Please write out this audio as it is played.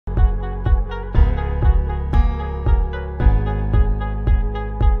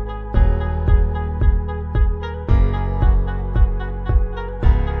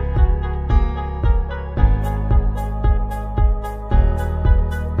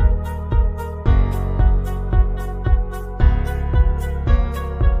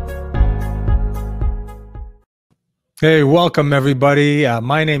Hey, welcome everybody.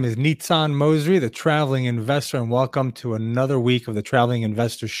 My name is Nitsan Mosri, the Traveling Investor, and welcome to another week of the Traveling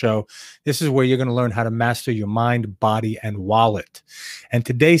Investor Show. This is where you're going to learn how to master your mind, body, and wallet. And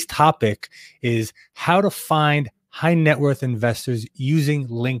today's topic is how to find high net worth investors using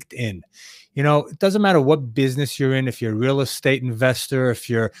LinkedIn. You know, it doesn't matter what business you're in, if you're a real estate investor, if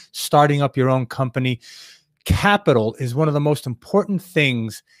you're starting up your own company, capital is one of the most important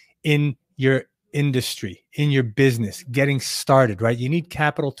things in your industry, in your business, getting started, right? You need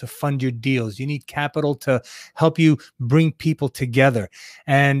capital to fund your deals. You need capital to help you bring people together.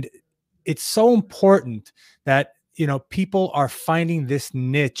 And it's so important that people are finding this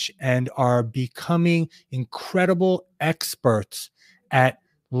niche and are becoming incredible experts at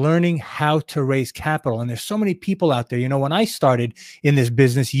learning how to raise capital. And there's so many people out there. When I started in this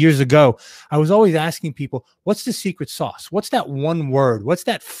business years ago, I was always asking people, what's the secret sauce? What's that one word? What's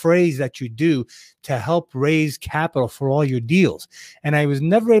that phrase that you do to help raise capital for all your deals? And I was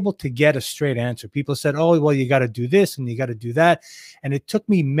never able to get a straight answer. People said, oh, well, you got to do this and you got to do that. And it took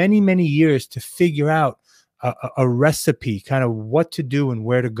me many, many years to figure out a recipe, kind of what to do and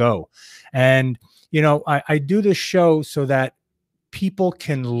where to go. And, I do this show so that people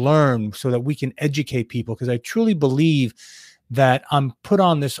can learn, so that we can educate people, because I truly believe that I'm put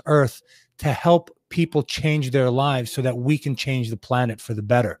on this earth to help people change their lives so that we can change the planet for the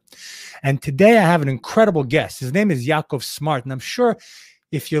better. And today I have an incredible guest. His name is Yaakov Smart. And I'm sure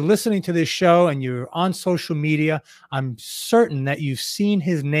if you're listening to this show and you're on social media, I'm certain that you've seen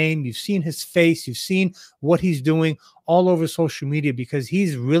his name, you've seen his face, you've seen what he's doing all over social media, because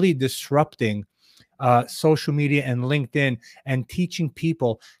he's really disrupting social media and LinkedIn and teaching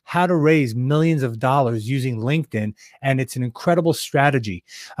people how to raise millions of dollars using LinkedIn. And it's an incredible strategy.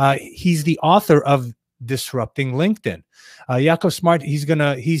 He's the author of Disrupting LinkedIn. Yaakov Smart,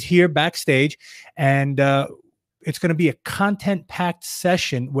 he's here backstage, and it's going to be a content-packed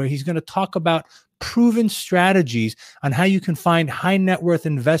session where he's going to talk about proven strategies on how you can find high net worth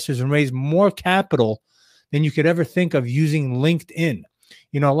investors and raise more capital than you could ever think of using LinkedIn.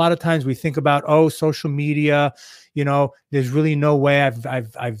 A lot of times we think about, social media, there's really no way.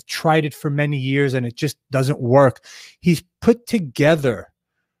 I've tried it for many years and it just doesn't work. He's put together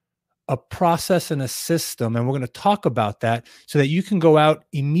a process and a system, and we're going to talk about that so that you can go out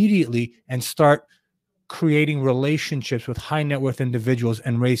immediately and start creating relationships with high net worth individuals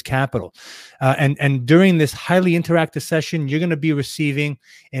and raise capital. And during this highly interactive session, you're going to be receiving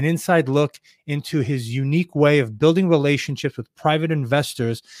an inside look into his unique way of building relationships with private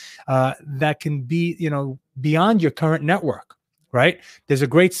investors that can be, beyond your current network. Right? There's a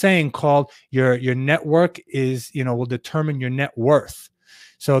great saying called your network is, will determine your net worth.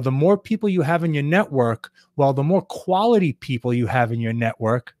 So the more people you have in your network, well, the more quality people you have in your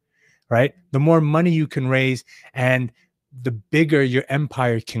network, right, the more money you can raise and the bigger your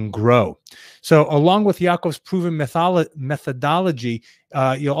empire can grow. So along with Yaakov's proven methodology,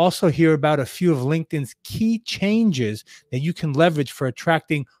 you'll also hear about a few of LinkedIn's key changes that you can leverage for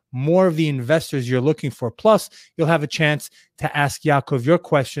attracting more of the investors you're looking for. Plus, you'll have a chance to ask Yaakov your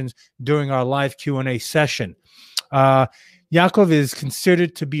questions during our live Q&A session. Yaakov is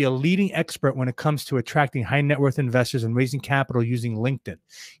considered to be a leading expert when it comes to attracting high net worth investors and raising capital using LinkedIn.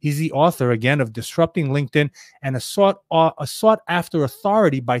 He's the author, again, of Disrupting LinkedIn, and a sought after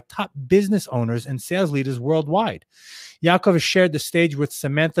authority by top business owners and sales leaders worldwide. Yaakov has shared the stage with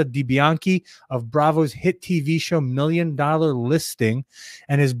Samantha DiBianchi of Bravo's hit TV show $1 Million Listing,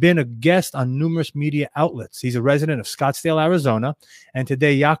 and has been a guest on numerous media outlets. He's a resident of Scottsdale, Arizona, and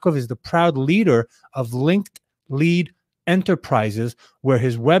today Yaakov is the proud leader of Linked Lead Enterprises, where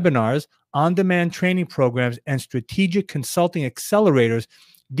his webinars, on-demand training programs, and strategic consulting accelerators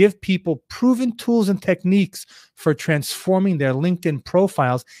give people proven tools and techniques for transforming their LinkedIn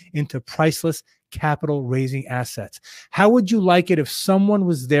profiles into priceless capital raising assets. How would you like it if someone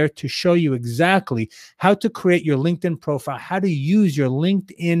was there to show you exactly how to create your LinkedIn profile, how to use your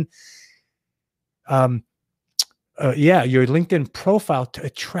LinkedIn your LinkedIn profile to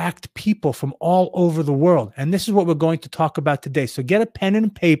attract people from all over the world? And this is what we're going to talk about today. So get a pen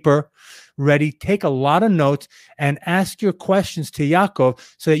and paper ready, take a lot of notes, and ask your questions to Yaakov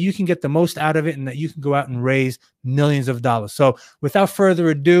so that you can get the most out of it and that you can go out and raise millions of dollars. So without further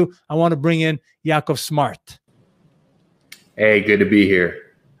ado, I want to bring in Yaakov Smart. Hey, good to be here.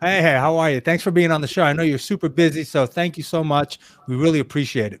 Hey, how are you? Thanks for being on the show. I know you're super busy, so thank you so much. We really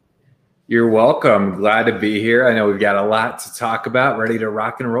appreciate it. You're welcome. Glad to be here. I know we've got a lot to talk about, ready to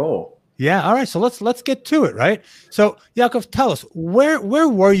rock and roll. Yeah. All right. So let's get to it, right? So Yaakov, tell us, where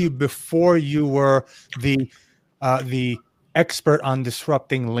were you before you were the expert on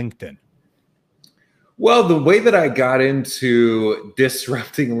disrupting LinkedIn? Well, the way that I got into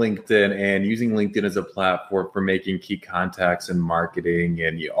disrupting LinkedIn and using LinkedIn as a platform for making key contacts and marketing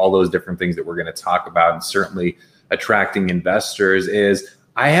and all those different things that we're going to talk about, and certainly attracting investors, is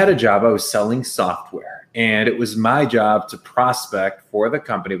I had a job. I was selling software, and it was my job to prospect for the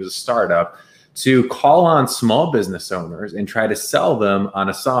company. It was a startup, to call on small business owners and try to sell them on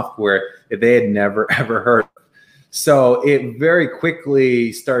a software that they had never ever heard of. So it very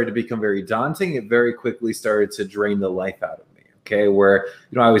quickly started to become very daunting. It very quickly started to drain the life out of me. Okay, where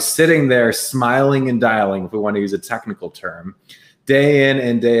I was sitting there smiling and dialing, if we want to use a technical term, day in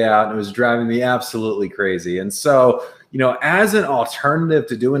and day out, and it was driving me absolutely crazy. And so, as an alternative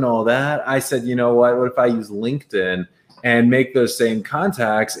to doing all that, I said, what if I use LinkedIn and make those same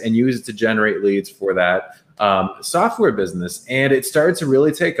contacts and use it to generate leads for that software business? And it started to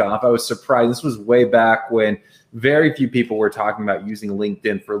really take off. I was surprised. This was way back when very few people were talking about using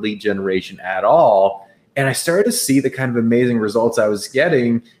LinkedIn for lead generation at all. And I started to see the kind of amazing results I was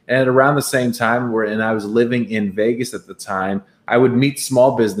getting. And around the same time, and I was living in Vegas at the time, I would meet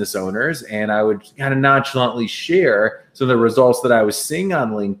small business owners and I would kind of nonchalantly share some of the results that I was seeing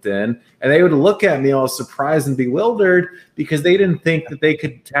on LinkedIn. And they would look at me all surprised and bewildered because they didn't think that they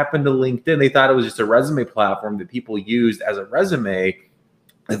could tap into LinkedIn. They thought it was just a resume platform that people used as a resume,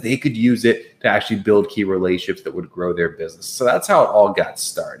 that they could use it to actually build key relationships that would grow their business. So that's how it all got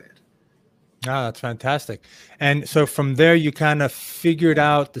started. Ah, that's fantastic. And so from there, you kind of figured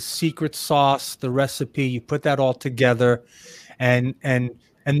out the secret sauce, the recipe, you put that all together, and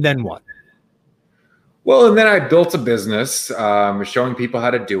then what? Well, and then I built a business, showing people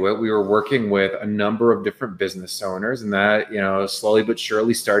how to do it. We were working with a number of different business owners, and that, slowly but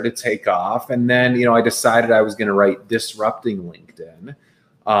surely started to take off. And then, I decided I was going to write Disrupting LinkedIn.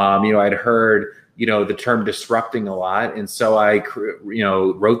 I'd heard, the term disrupting a lot. And so I,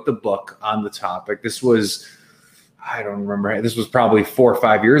 wrote the book on the topic. This was, I don't remember, this was probably 4 or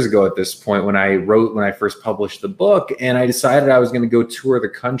 5 years ago at this point when I first published the book. And I decided I was going to go tour the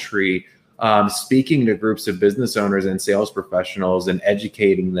country, speaking to groups of business owners and sales professionals and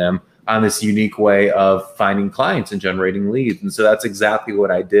educating them on this unique way of finding clients and generating leads. And so that's exactly what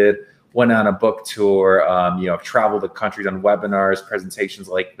I did. Went on a book tour, traveled the country, done webinars, presentations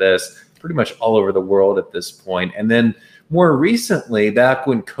like this, pretty much all over the world at this point. And then more recently, back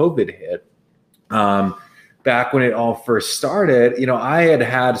when COVID hit, back when it all first started, I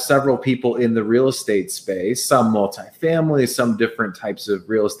had several people in the real estate space, some multifamily, some different types of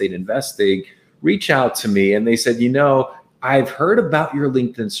real estate investing, reach out to me. And they said, I've heard about your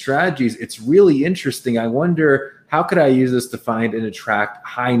LinkedIn strategies. It's really interesting. I wonder, how could I use this to find and attract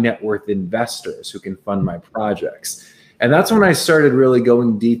high net worth investors who can fund my projects? And that's when I started really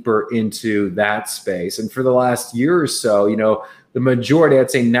going deeper into that space. And for the last year or so, the majority,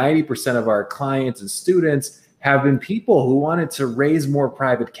 I'd say 90% of our clients and students have been people who wanted to raise more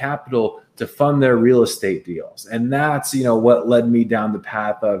private capital to fund their real estate deals. And that's, what led me down the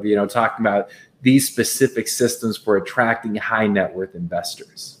path of, talking about these specific systems for attracting high net worth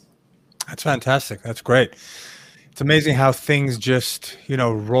investors. That's fantastic. That's great. It's amazing how things just,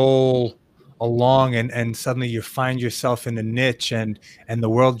 roll along and suddenly you find yourself in a niche and the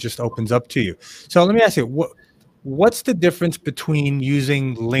world just opens up to you. So let me ask you, what's the difference between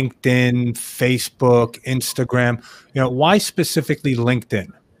using LinkedIn, Facebook, Instagram? Why specifically LinkedIn?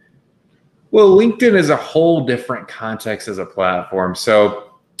 Well, LinkedIn is a whole different context as a platform. So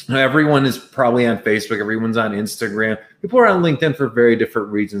everyone is probably on Facebook. Everyone's on Instagram. People are on LinkedIn for very different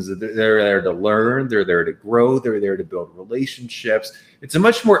reasons. They're there to learn. They're there to grow. They're there to build relationships. It's a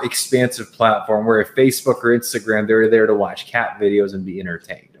much more expansive platform, where if Facebook or Instagram, they're there to watch cat videos and be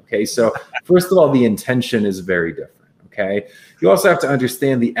entertained. Okay, so first of all, the intention is very different. Okay, you also have to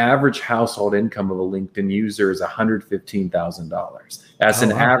understand the average household income of a LinkedIn user is $115,000. That's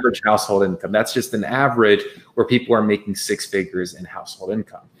an average household income. That's just an average where people are making 6 figures in household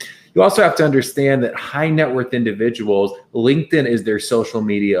income. You also have to understand that high net worth individuals, LinkedIn is their social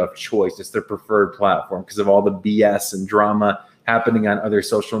media of choice. It's their preferred platform because of all the BS and drama happening on other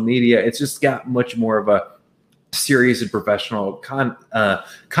social media. It's just got much more of a serious and professional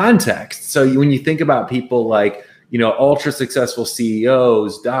context. So when you think about people like, ultra successful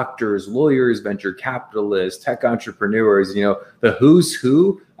CEOs, doctors, lawyers, venture capitalists, tech entrepreneurs, the who's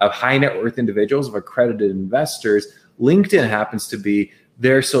who of high net worth individuals, of accredited investors, LinkedIn happens to be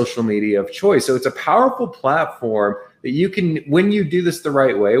their social media of choice. So it's a powerful platform that you can, when you do this the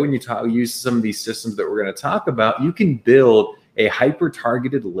right way, when you use some of these systems that we're going to talk about, you can build a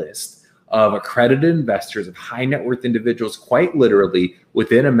hyper-targeted list of accredited investors, of high net worth individuals, quite literally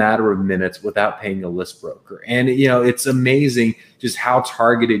within a matter of minutes without paying a list broker. And, it's amazing just how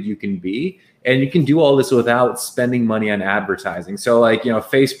targeted you can be. And you can do all this without spending money on advertising. So like,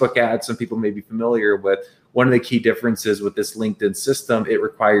 Facebook ads, some people may be familiar with. One of the key differences with this LinkedIn system, it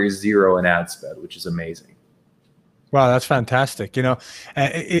requires zero in ad spend, which is amazing. Wow, that's fantastic.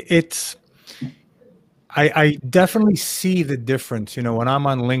 I definitely see the difference, when I'm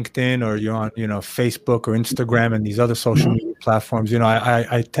on LinkedIn or you're on, Facebook or Instagram and these other social media platforms,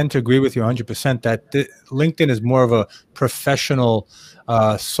 I tend to agree with you 100% that LinkedIn is more of a professional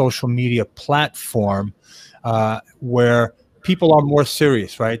social media platform where people are more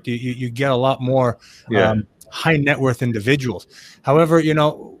serious, right? You get a lot more high net worth individuals. However,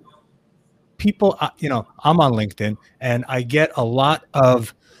 people, I'm on LinkedIn and I get a lot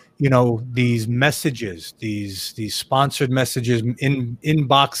of, these messages, these sponsored messages,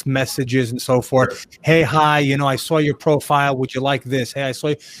 inbox messages and so forth. Hey, hi, I saw your profile. Would you like this? Hey, I saw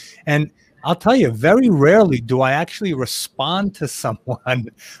you. And I'll tell you, very rarely do I actually respond to someone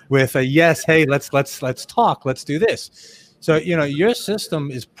with a yes, hey, let's talk, let's do this. So, your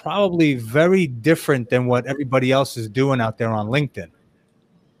system is probably very different than what everybody else is doing out there on LinkedIn.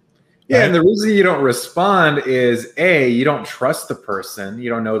 Yeah, right? And the reason you don't respond is A, you don't trust the person. You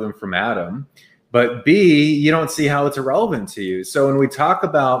don't know them from Adam. But B, you don't see how it's irrelevant to you. So when we talk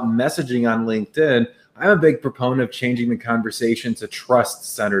about messaging on LinkedIn, I'm a big proponent of changing the conversation to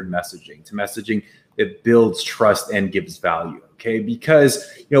trust-centered messaging, to messaging that builds trust and gives value, okay?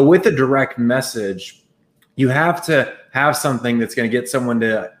 Because, with a direct message, you have to have something that's going to get someone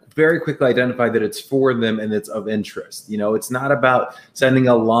to very quickly identify that it's for them and it's of interest. It's not about sending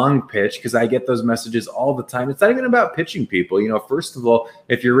a long pitch, because I get those messages all the time. It's not even about pitching people. First of all,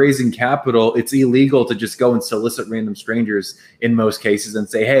 if you're raising capital, it's illegal to just go and solicit random strangers in most cases and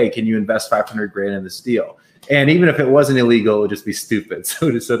say, hey, can you invest 500 grand in this deal? And even if it wasn't illegal, it would just be stupid.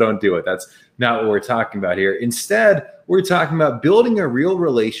 So don't do it. That's not what we're talking about here. Instead, we're talking about building a real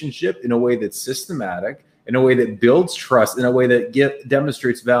relationship in a way that's systematic, in a way that builds trust, in a way that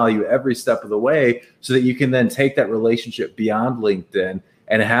demonstrates value every step of the way, so that you can then take that relationship beyond LinkedIn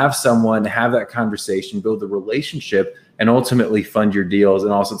and have someone have that conversation, build the relationship, and ultimately fund your deals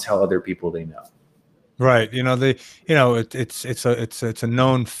and also tell other people they know. Right. It's a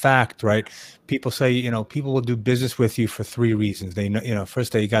known fact, right? People say, people will do business with you for three reasons. They know,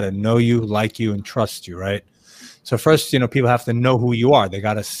 first they got to know you, like you, and trust you, right? So first, people have to know who you are. They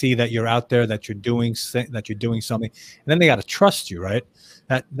got to see that you're out there, that you're doing something, and then they got to trust you, right?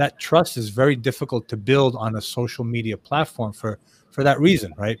 That trust is very difficult to build on a social media platform for that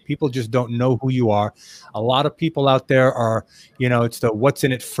reason, right? People just don't know who you are. A lot of people out there are, it's the what's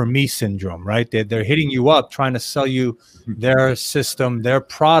in it for me syndrome, right? They're hitting you up, trying to sell you their system, their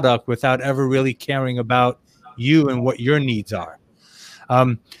product, without ever really caring about you and what your needs are.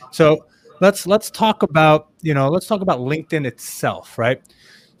 So let's talk about LinkedIn itself, right?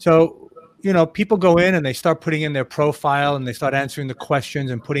 So, people go in and they start putting in their profile and they start answering the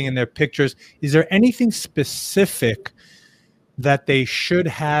questions and putting in their pictures. Is there anything specific that they should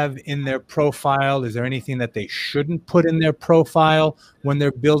have in their profile? Is there anything that they shouldn't put in their profile when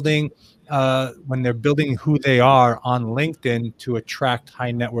they're building who they are on LinkedIn to attract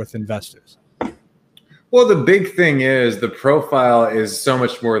high net worth investors? Well, the big thing is the profile is so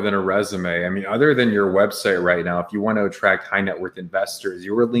much more than a resume. I mean, other than your website right now, if you want to attract high net worth investors,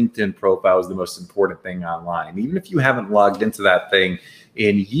 your LinkedIn profile is the most important thing online. Even if you haven't logged into that thing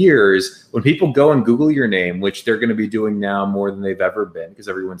in years, when people go and Google your name, which they're going to be doing now more than they've ever been, because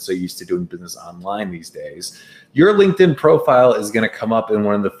everyone's so used to doing business online these days, your LinkedIn profile is going to come up in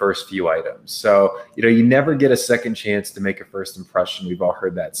one of the first few items. So, you never get a second chance to make a first impression. We've all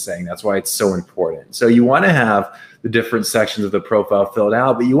heard that saying. That's why it's so important. So you want to have the different sections of the profile filled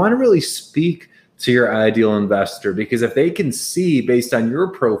out, but you want to really speak to your ideal investor, because if they can see based on your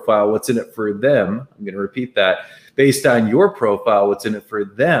profile what's in it for them, I'm going to repeat that, based on your profile what's in it for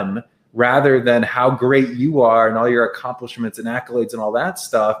them, rather than how great you are and all your accomplishments and accolades and all that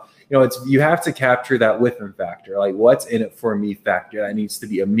stuff, you have to capture that with-them factor, like what's in it for me factor. That needs to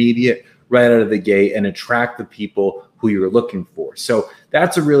be immediate right out of the gate and attract the people who you're looking for. So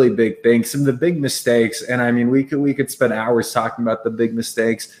that's a really big thing. Some of the big mistakes, and I mean, we could spend hours talking about the big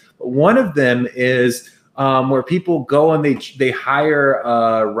mistakes, but one of them is where people go and they hire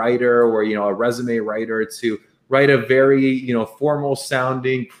a writer or, a resume writer to write a very, formal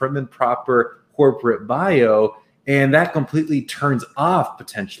sounding, prim and proper corporate bio. And that completely turns off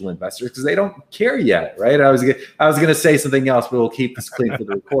potential investors because they don't care yet, right? I was gonna say something else, but we'll keep this clean for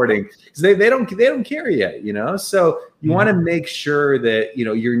the recording because they don't care yet, So you want to make sure that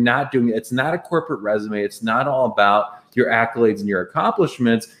you're not doing it. It's not a corporate resume. It's not all about your accolades and your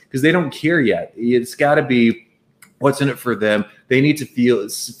accomplishments because they don't care yet. It's got to be what's in it for them. they need to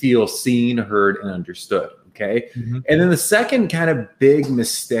feel seen, heard, and understood. Okay. And then the second kind of big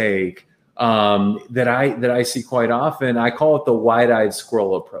mistake that I see quite often, I call it the wide-eyed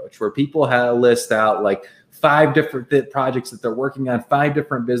squirrel approach, where people list out like 5 different projects that they're working on, 5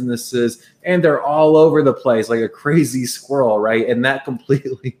 different businesses, and they're all over the place like a crazy squirrel, right? And that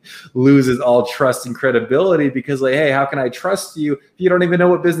completely loses all trust and credibility, because like, hey, how can I trust you if you don't even know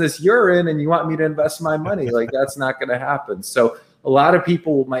what business you're in and you want me to invest my money? Like, that's not going to happen. So a lot of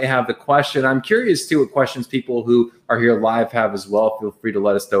people might have the question. I'm curious too what questions people who are here live have as well. Feel free to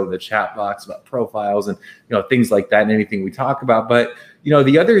let us know in the chat box about profiles and things like that and anything we talk about. But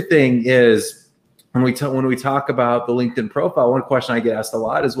the other thing is, when we talk about the LinkedIn profile, one question I get asked a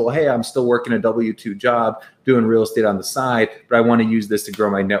lot is, well, hey, I'm still working a W-2 job, doing real estate on the side, but I want to use this to grow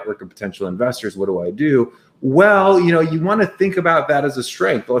my network of potential investors. What do I do? Well, you want to think about that as a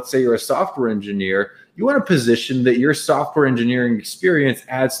strength. Let's say you're a software engineer. You want to position that your software engineering experience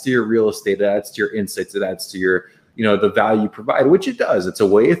adds to your real estate, it adds to your insights, it adds to your the value provided, which it does. It's a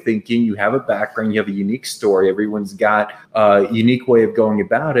way of thinking. You have a background, you have a unique story. Everyone's got a unique way of going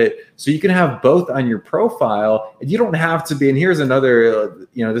about it. So you can have both on your profile, and you don't have to be, and here's another,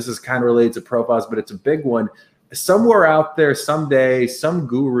 this is kind of related to profiles, but it's a big one. Somewhere out there, someday, some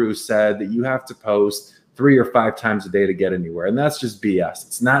guru said that you have to post 3 or 5 times a day to get anywhere. And that's just BS.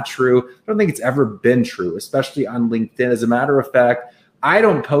 It's not true. I don't think it's ever been true, especially on LinkedIn. As a matter of fact, I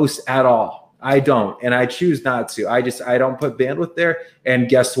don't post at all. I don't, and I choose not to. I don't put bandwidth there. And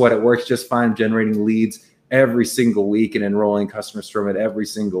guess what? It works just fine, generating leads every single week and enrolling customers from it every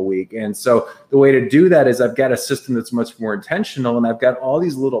single week. And so the way to do that is I've got a system that's much more intentional, and I've got all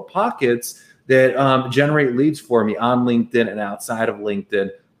these little pockets that generate leads for me on LinkedIn and outside of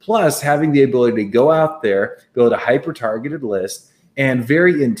LinkedIn, plus having the ability to go out there, build a hyper-targeted list, and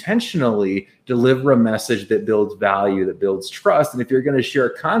very intentionally deliver a message that builds value, that builds trust. And if you're going to share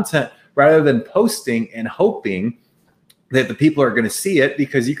content, rather than posting and hoping that the people are going to see it,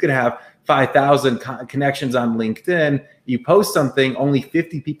 because you could have 5,000 connections on LinkedIn, you post something, only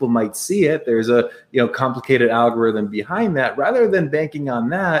 50 people might see it. There's a complicated algorithm behind that. Rather than banking on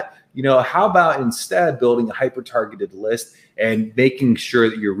that, how about instead building a hyper-targeted list and making sure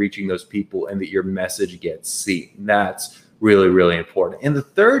that you're reaching those people and that your message gets seen? That's really, really important. And the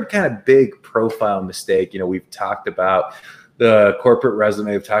third kind of big profile mistake, we've talked about the corporate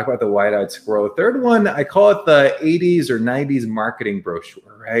resume, we've talked about the wide-eyed squirrel. The third one, I call it the 80s or 90s marketing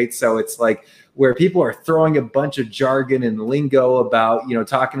brochure, right? So it's like where people are throwing a bunch of jargon and lingo about,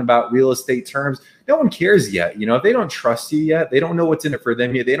 talking about real estate terms. No one cares yet. If they don't trust you yet, they don't know what's in it for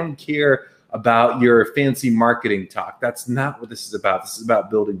them yet, they don't care about your fancy marketing talk. That's not what this is about. This is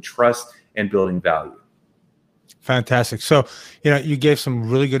about building trust and building value. Fantastic. So, you gave some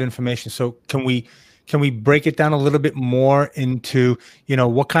really good information. So can we break it down a little bit more into,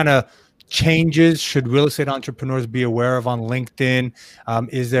 what kind of changes should real estate entrepreneurs be aware of on LinkedIn?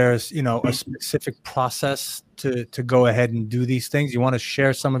 Is there, a specific process to go ahead and do these things? You want to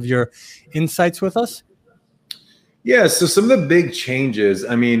share some of your insights with us? Yeah. So some of the big changes,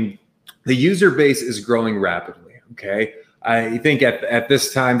 the user base is growing rapidly. Okay. I think at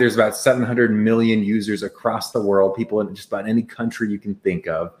this time, there's about 700 million users across the world, people in just about any country you can think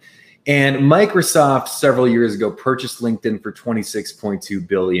of. And Microsoft several years ago purchased LinkedIn for $26.2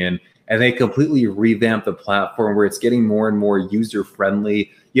 billion, and they completely revamped the platform where it's getting more and more user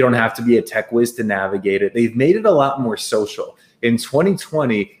friendly. You don't have to be a tech whiz to navigate it. They've made it a lot more social. In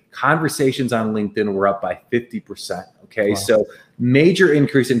 2020, conversations on LinkedIn were up by 50%. Okay, wow. So major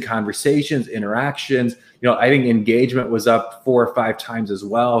increase in conversations, interactions. I think engagement was up 4 or 5 times as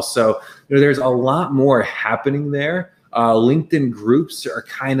well. So there's a lot more happening there. LinkedIn groups are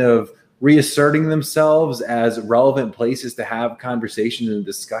kind of reasserting themselves as relevant places to have conversations and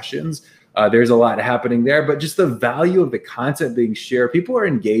discussions. There's a lot happening there, but just the value of the content being shared, people are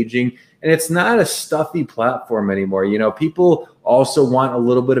engaging, and it's not a stuffy platform anymore. People also want a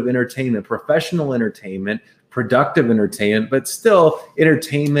little bit of entertainment, professional entertainment, productive entertainment, but still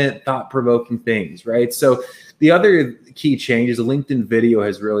entertainment, thought-provoking things, right? So the other key change is LinkedIn video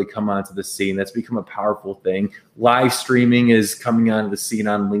has really come onto the scene. That's become a powerful thing. Live streaming is coming onto the scene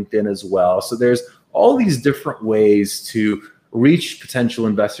on LinkedIn as well. So there's all these different ways to reach potential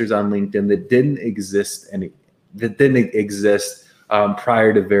investors on LinkedIn that didn't exist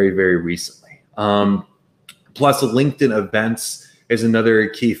prior to very, very recently. Plus, LinkedIn events is another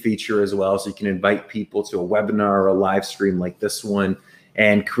key feature as well. So you can invite people to a webinar or a live stream like this one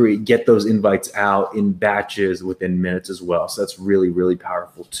and get those invites out in batches within minutes as well. So that's really, really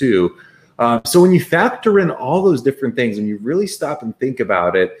powerful too. So when you factor in all those different things and you really stop and think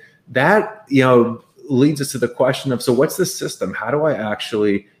about it, that, leads us to the question of, so what's the system? How do I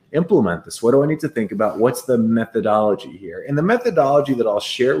actually implement this? What do I need to think about? What's the methodology here? And the methodology that I'll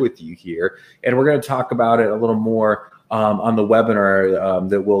share with you here, and we're going to talk about it a little more on the webinar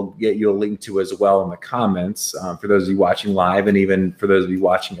that we'll get you a link to as well in the comments for those of you watching live, and even for those of you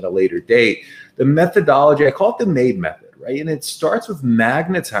watching at a later date. The methodology, I call it the MADE method. Right? And it starts with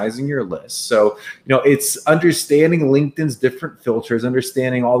magnetizing your list. So, it's understanding LinkedIn's different filters,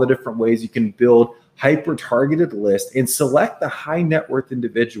 understanding all the different ways you can build hyper-targeted lists and select the high net worth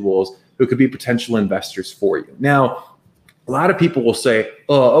individuals who could be potential investors for you. Now, a lot of people will say,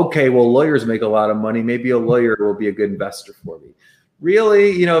 oh, okay, well, lawyers make a lot of money. Maybe a lawyer will be a good investor for me.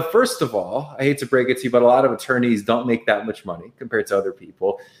 Really, first of all, I hate to break it to you, but a lot of attorneys don't make that much money compared to other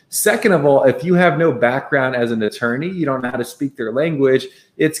people. Second of all, if you have no background as an attorney, you don't know how to speak their language,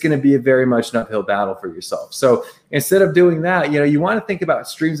 it's going to be a very much an uphill battle for yourself. So instead of doing that, you want to think about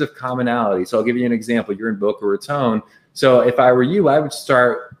streams of commonality. So I'll give you an example. You're in Boca Raton. So if I were you, I would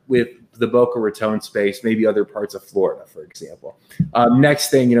start with the Boca Raton space, maybe other parts of Florida, for example.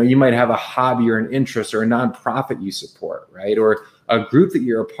 Next thing, you might have a hobby or an interest or a nonprofit you support, right? Or a group that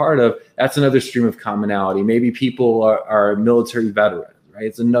you're a part of. That's another stream of commonality. Maybe people are military veterans, right?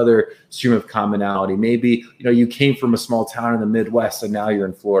 It's another stream of commonality. Maybe, you came from a small town in the Midwest and now you're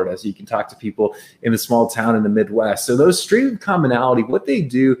in Florida. So you can talk to people in the small town in the Midwest. So those streams of commonality, what they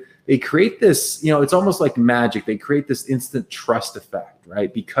do, they create this, it's almost like magic. They create this instant trust effect,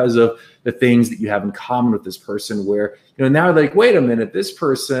 right? Because of the things that you have in common with this person where, now they're like, wait a minute, this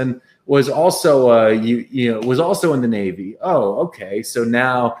person was also was also in the Navy. Oh, okay. So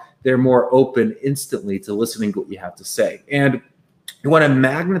now they're more open instantly to listening to what you have to say. And you want to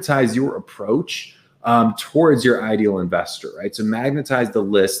magnetize your approach towards your ideal investor, right? So magnetize the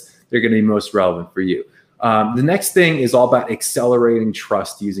list. They're going to be most relevant for you. The next thing is all about accelerating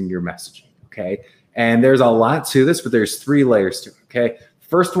trust using your messaging, okay? And there's a lot to this, but there's 3 layers to it, okay?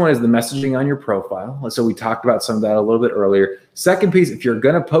 First one is the messaging on your profile. So we talked about some of that a little bit earlier. Second piece, if you're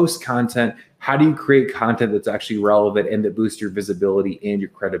going to post content, how do you create content that's actually relevant and that boosts your visibility and your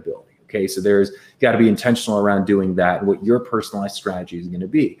credibility? Okay, so there's got to be intentional around doing that and what your personalized strategy is going to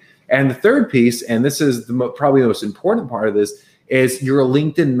be. And the third piece, and this is probably the most important part of this, is your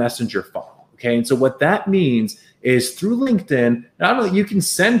LinkedIn Messenger funnel. Okay, and so what that means is through LinkedIn, not only you can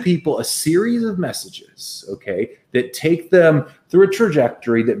send people a series of messages, okay, that take them through a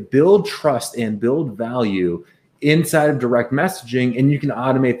trajectory that build trust and build value inside of direct messaging, and you can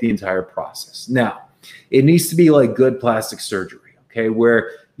automate the entire process. Now, it needs to be like good plastic surgery, okay,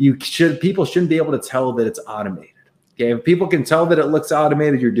 where people shouldn't be able to tell that it's automated. Okay, if people can tell that it looks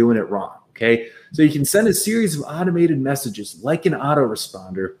automated, you're doing it wrong. Okay, so you can send a series of automated messages like an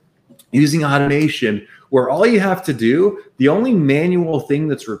autoresponder using automation, where all you have to do, the only manual thing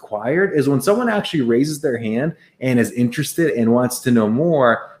that's required is when someone actually raises their hand and is interested and wants to know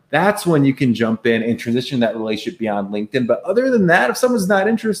more, that's when you can jump in and transition that relationship beyond LinkedIn. But other than that, if someone's not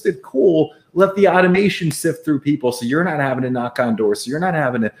interested, cool, let the automation sift through people so you're not having to knock on doors, so you're not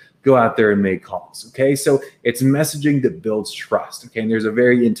having to go out there and make calls, okay? So it's messaging that builds trust, okay? And there's a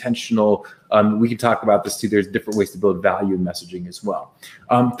very intentional, we can talk about this too, there's different ways to build value in messaging as well.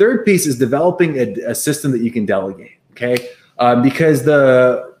 Third piece is developing a system that you can delegate, okay? Because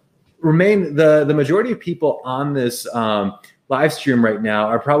the majority of people on this live stream right now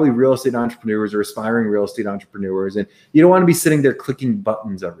are probably real estate entrepreneurs or aspiring real estate entrepreneurs, and you don't want to be sitting there clicking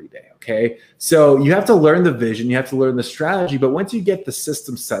buttons every day, okay? So you have to learn the vision, you have to learn the strategy, but once you get the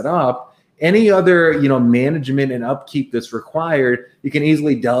system set up, any other management and upkeep that's required, you can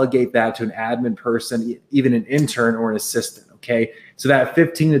easily delegate that to an admin person, even an intern or an assistant, okay? So that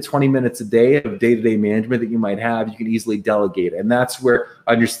 15 to 20 minutes a day of day-to-day management that you might have, you can easily delegate. And that's where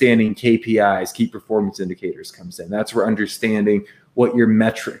understanding KPIs, key performance indicators, comes in. That's where understanding what your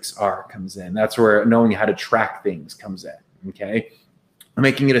metrics are comes in. That's where knowing how to track things comes in, okay?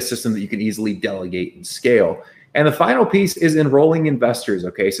 Making it a system that you can easily delegate and scale. And the final piece is enrolling investors,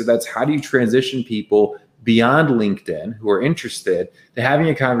 okay? So that's how do you transition people beyond LinkedIn who are interested to having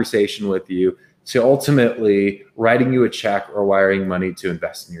a conversation with you to ultimately writing you a check or wiring money to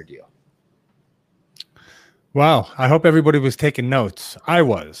invest in your deal. Wow. I hope everybody was taking notes. I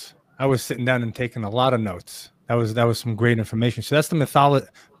was sitting down and taking a lot of notes. That was some great information. So that's the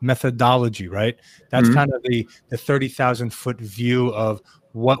methodology, right? That's kind of the 30,000 foot view of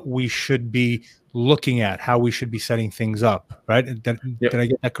what we should be looking at, how we should be setting things up, right? Did I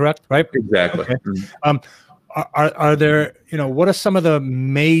get that correct? Right? Exactly. Okay. Are there, what are some of the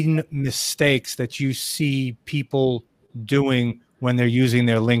main mistakes that you see people doing when they're using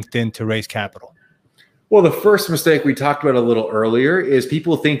their LinkedIn to raise capital? Well, the first mistake we talked about a little earlier is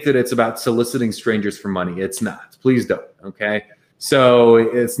people think that it's about soliciting strangers for money. It's not. Please don't. Okay. So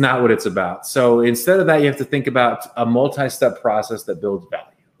it's not what it's about. So instead of that, you have to think about a multi-step process that builds value.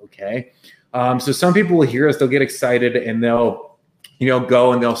 Okay. So some people will hear us, they'll get excited and they'll,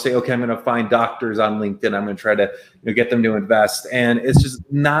 go and they'll say, okay, I'm going to find doctors on LinkedIn. I'm going to try to get them to invest. And it's just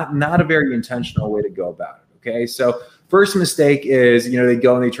not a very intentional way to go about it. Okay. So first mistake is, they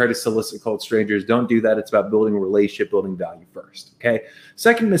go and they try to solicit cold strangers. Don't do that. It's about building a relationship, building value first. Okay.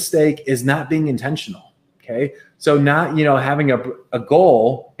 Second mistake is not being intentional. Okay. So not, having a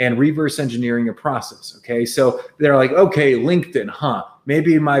goal and reverse engineering a process. Okay. So they're like, okay, LinkedIn,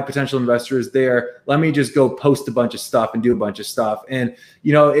 maybe my potential investor is there. Let me just go post a bunch of stuff and do a bunch of stuff. And,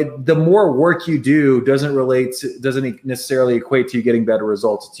 the more work you do doesn't necessarily equate to you getting better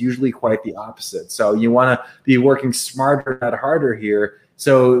results. It's usually quite the opposite. So you want to be working smarter, not harder here.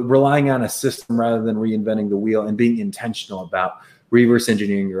 So relying on a system rather than reinventing the wheel and being intentional about reverse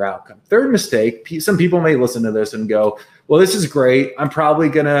engineering your outcome. Third mistake, some people may listen to this and go, well, this is great. I'm probably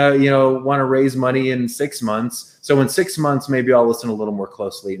going to, want to raise money in 6 months. So in 6 months, maybe I'll listen a little more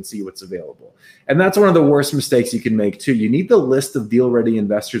closely and see what's available. And that's one of the worst mistakes you can make too. You need the list of deal-ready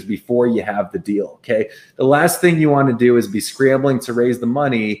investors before you have the deal, okay? The last thing you want to do is be scrambling to raise the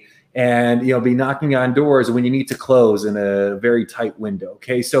money and be knocking on doors when you need to close in a very tight window.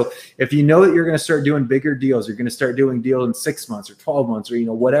 Okay, so if you know that you're going to start doing bigger deals, you're going to start doing deals in 6 months or 12 months, or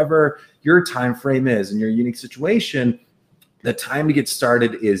whatever your time frame is in your unique situation, the time to get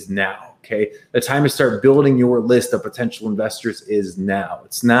started is now. Okay, the time to start building your list of potential investors is now.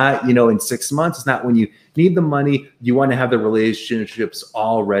 It's not in 6 months. It's not when you need the money. You want to have the relationships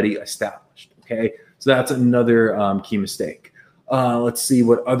already established. Okay, so that's another key mistake. Let's see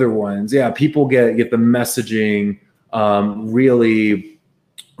what other ones. Yeah, people get the messaging really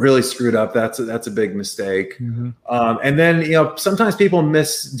screwed up. That's a big mistake. Mm-hmm. And then sometimes people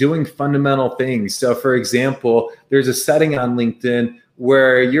miss doing fundamental things. So for example, there's a setting on LinkedIn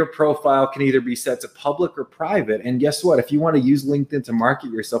where your profile can either be set to public or private. And guess what? If you want to use LinkedIn to market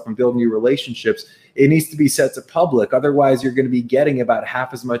yourself and build new relationships, it needs to be set to public. Otherwise, you're going to be getting about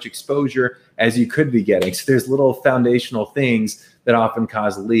half as much exposure as you could be getting. So there's little foundational things that often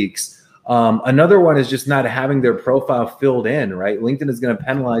cause leaks. Another one is just not having their profile filled in, right? LinkedIn is going to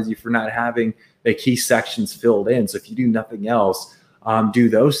penalize you for not having the key sections filled in. So if you do nothing else, do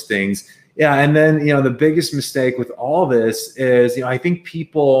those things. Yeah, and then the biggest mistake with all this is I think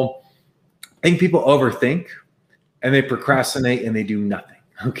people overthink and they procrastinate and they do nothing.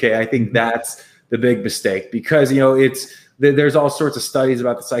 Okay, I think that's the big mistake because there's all sorts of studies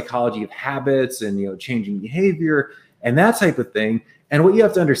about the psychology of habits and changing behavior and that type of thing. And what you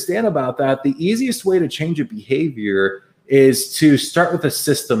have to understand about that, the easiest way to change a behavior is to start with a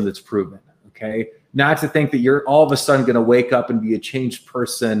system that's proven. Okay, not to think that you're all of a sudden going to wake up and be a changed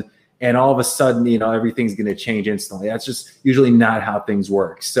person. And all of a sudden, everything's going to change instantly. That's just usually not how things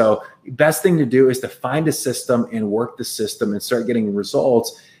work. So best thing to do is to find a system and work the system and start getting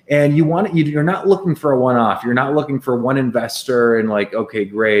results. And you're not looking for a one-off. You're not looking for one investor and like, okay,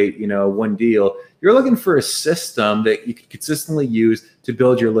 great, one deal. You're looking for a system that you can consistently use to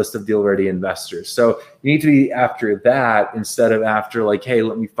build your list of deal-ready investors. So you need to be after that instead of after like, hey,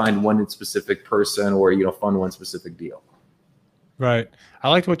 let me find one specific person or, fund one specific deal. Right. I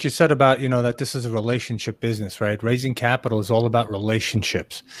liked what you said about, that this is a relationship business, right? Raising capital is all about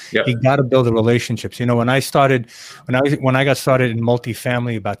relationships. Yep. You got to build the relationships. When I got started in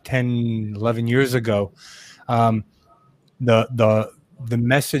multifamily about 10, 11 years ago, the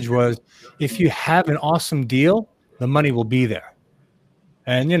message was, if you have an awesome deal, the money will be there.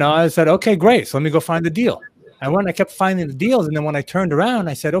 And, I said, okay, great. So let me go find the deal. And when I kept finding the deals, and then when I turned around,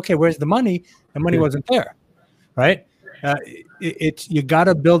 I said, okay, where's the money? The money wasn't there, right? You got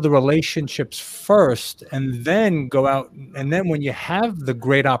to build the relationships first and then go out. And then when you have the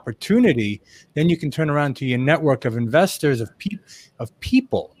great opportunity, then you can turn around to your network of investors, of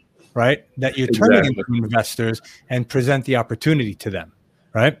people, right? That you're turning into investors and present the opportunity to them,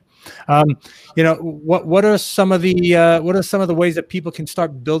 right? What are some of the ways that people can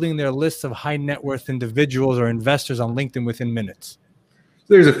start building their lists of high net worth individuals or investors on LinkedIn within minutes?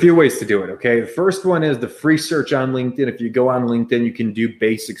 There's a few ways to do it, okay? The first one is the free search on LinkedIn. If you go on LinkedIn, you can do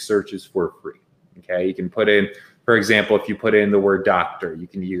basic searches for free, okay? You can put in, for example, if you put in the word doctor,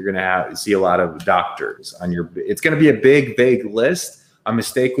 you're gonna see a lot of doctors on it's gonna be a big, vague list. A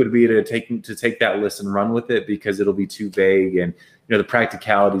mistake would be to take that list and run with it because it'll be too vague and the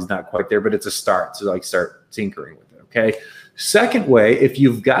practicality is not quite there, but it's a start to start tinkering with it, okay? Second way, if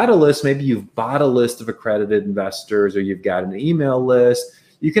you've got a list, maybe you've bought a list of accredited investors or you've got an email list,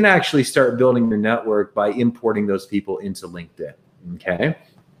 you can actually start building your network by importing those people into LinkedIn. Okay.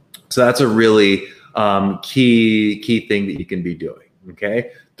 So that's a really key thing that you can be doing.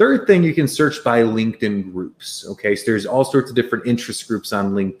 Okay. Third thing, you can search by LinkedIn groups. Okay. So there's all sorts of different interest groups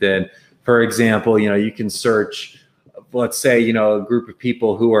on LinkedIn. For example, you can search, let's say, a group of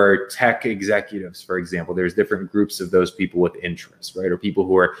people who are tech executives, for example. There's different groups of those people with interests, right? Or people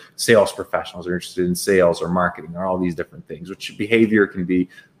who are sales professionals or interested in sales or marketing or all these different things, which behavior can be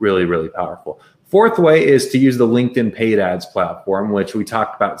really, really powerful. Fourth way is to use the LinkedIn paid ads platform, which we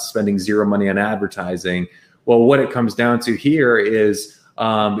talked about spending zero money on advertising. Well, what it comes down to here is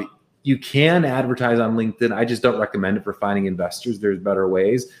you can advertise on LinkedIn. I just don't recommend it for finding investors. There's better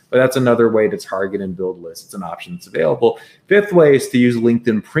ways, but that's another way to target and build lists. It's an option that's available. Fifth way is to use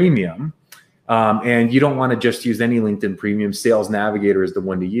LinkedIn Premium. And you don't want to just use any LinkedIn Premium. Sales Navigator is the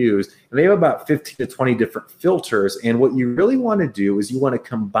one to use. And they have about 15 to 20 different filters. And what you really want to do is you want to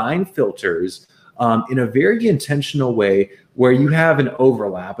combine filters in a very intentional way where you have an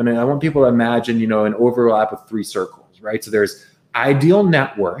overlap. And I want people to imagine, an overlap of 3 circles, right? So there's ideal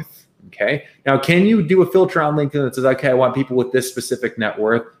net worth. Okay. Now, can you do a filter on LinkedIn that says, okay, I want people with this specific net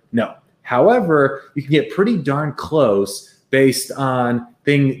worth? No. However, you can get pretty darn close based on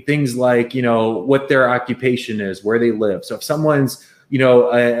things like, what their occupation is, where they live. So if someone's,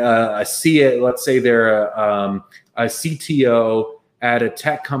 let's say they're a CTO at a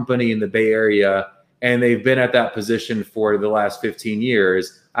tech company in the Bay Area, and they've been at that position for the last 15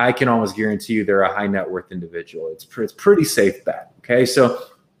 years, I can almost guarantee you they're a high net worth individual. It's pretty safe bet. Okay. So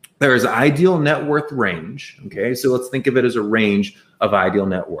there's ideal net worth range. Okay. So let's think of it as a range of ideal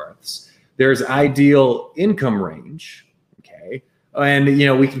net worths. There's ideal income range. Okay. And,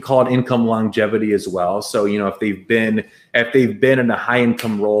 we can call it income longevity as well. So, if they've been in a high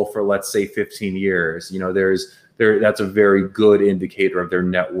income role for, let's say, 15 years, that's a very good indicator of their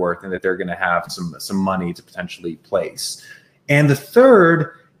net worth and that they're going to have some money to potentially place. And the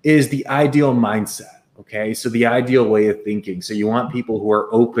third is the ideal mindset. Okay, so the ideal way of thinking. So you want people who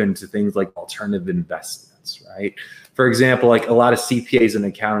are open to things like alternative investments, right? For example, like a lot of CPAs and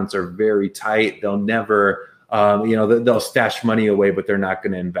accountants are very tight. They'll never, they'll stash money away, but they're not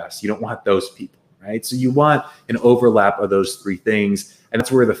going to invest. You don't want those people, right? So you want an overlap of those 3 things. And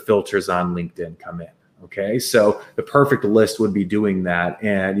that's where the filters on LinkedIn come in. Okay, so the perfect list would be doing that.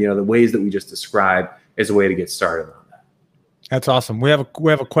 And, the ways that we just described is a way to get started on. That's awesome. We have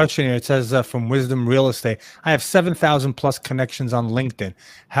a question here. It says from Wisdom Real Estate. I have 7,000 plus connections on LinkedIn.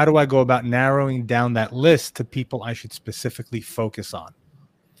 How do I go about narrowing down that list to people I should specifically focus on?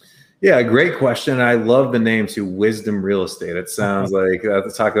 Yeah, great question. I love the name too, Wisdom Real Estate. It sounds like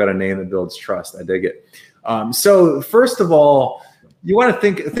talk about a name that builds trust. I dig it. So first of all, you want to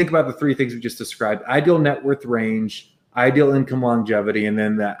think about the 3 things we just described: ideal net worth range, ideal income longevity, and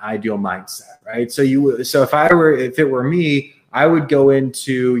then that ideal mindset, right? So if it were me, I would go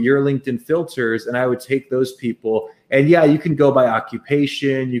into your LinkedIn filters and I would take those people, and yeah, you can go by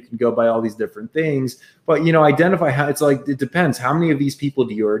occupation, you can go by all these different things, but identify how. It's like, it depends. How many of these people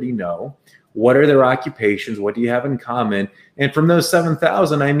do you already know? What are their occupations? What do you have in common? And from those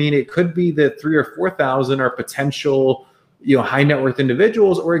 7,000, it could be that 3,000 or 4,000 are potential high net worth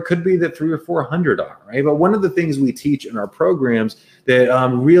individuals, or it could be that 300 or 400 are, right? But one of the things we teach in our programs that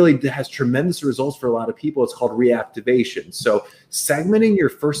really has tremendous results for a lot of people, it's called reactivation. So segmenting your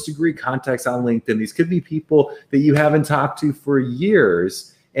first degree contacts on LinkedIn, these could be people that you haven't talked to for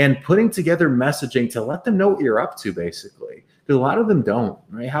years, and putting together messaging to let them know what you're up to, basically. Because a lot of them don't,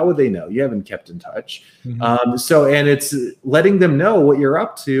 right? How would they know? You haven't kept in touch. Mm-hmm. And it's letting them know what you're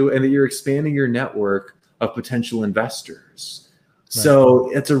up to and that you're expanding your network of potential investors. Right.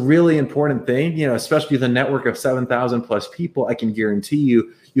 So it's a really important thing, especially with a network of 7,000 plus people. I can guarantee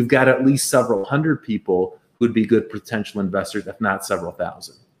you've got at least several hundred people who would be good potential investors, if not several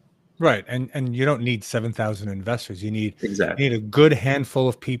thousand. Right. And you don't need 7,000 investors. You need a good handful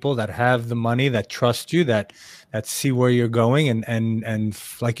of people that have the money, that trust you, that see where you're going, and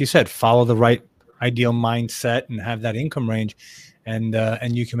like you said, follow the right ideal mindset and have that income range.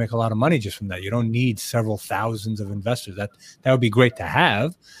 And you can make a lot of money just from that. You don't need several thousands of investors. That would be great to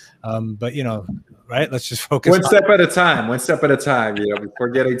have, but right? Let's just focus one step at a time. One step at a time. Before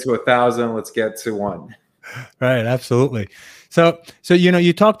getting to 1,000, let's get to 1. Right, absolutely. So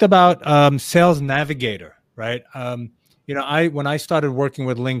you talked about Sales Navigator, right? When I started working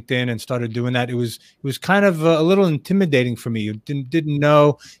with LinkedIn and started doing that, it was kind of a little intimidating for me. You didn't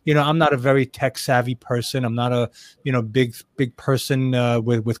know, I'm not a very tech savvy person. I'm not a, big person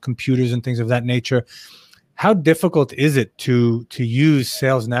with computers and things of that nature. how difficult is it to use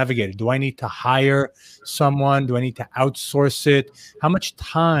Sales Navigator? Do I need to hire someone? Do I need to outsource it? How much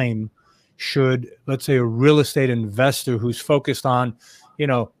time should, let's say, a real estate investor who's focused on,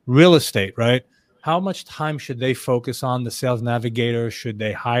 real estate, right? How much time should they focus on the Sales Navigator? Should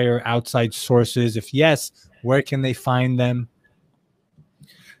they hire outside sources? If yes, where can they find them?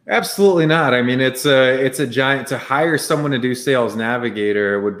 Absolutely not. I mean, it's a giant, to hire someone to do Sales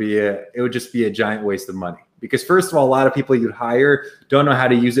Navigator it would just be a giant waste of money. Because first of all, a lot of people you'd hire don't know how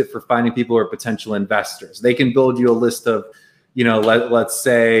to use it for finding people who are potential investors. They can build you a list of, let's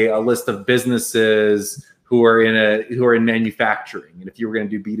say a list of businesses who are in manufacturing. And if you were going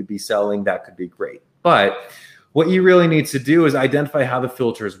to do B2B selling, that could be great. But what you really need to do is identify how the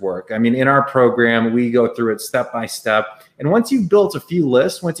filters work. I mean, in our program, we go through it step by step. And once you've built a few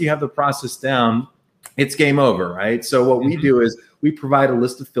lists, once you have the process down, it's game over, right? So what we do is we provide a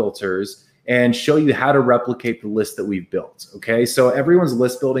list of filters and show you how to replicate the list that we've built, okay? So everyone's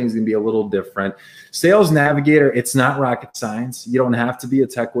list building is gonna be a little different. Sales Navigator, it's not rocket science. You don't have to be a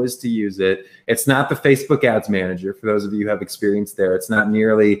tech whiz to use it. It's not the Facebook Ads Manager. For those of you who have experience there, it's not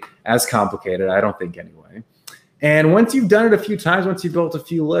nearly as complicated, I don't think anyway. And once you've done it a few times, once you've built a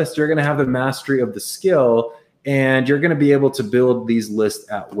few lists, you're gonna have the mastery of the skill, and you're gonna be able to build these lists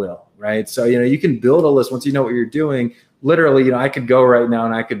at will, right? So, you can build a list once you know what you're doing. Literally, I could go right now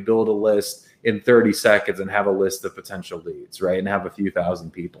and I could build a list in 30 seconds and have a list of potential leads, right? And have a few thousand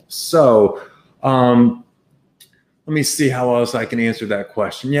people. So let me see how else I can answer that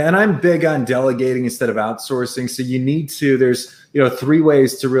question. Yeah, and I'm big on delegating instead of outsourcing. So you need to, there's 3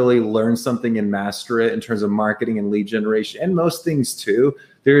 ways to really learn something and master it in terms of marketing and lead generation, and most things too.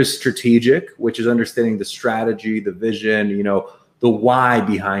 There's strategic, which is understanding the strategy, the vision, the why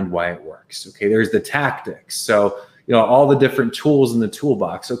behind why it works. Okay, there's the tactics. So all the different tools in the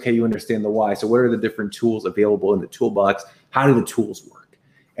toolbox. Okay, you understand the why. So what are the different tools available in the toolbox? How do the tools work?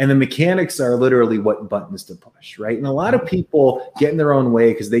 And the mechanics are literally what buttons to push, right? And a lot of people get in their own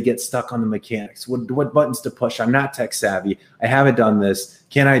way because they get stuck on the mechanics. What buttons to push? I'm not tech savvy. I haven't done this.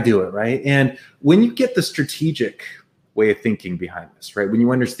 Can I do it, right? And when you get the strategic way of thinking behind this, right? When you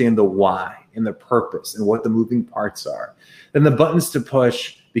understand the why and the purpose and what the moving parts are, then the buttons to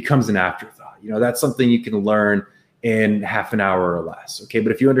push becomes an afterthought. That's something you can learn in half an hour or less. Okay,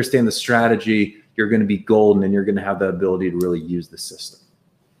 but if you understand the strategy, you're going to be golden, and you're going to have the ability to really use the system.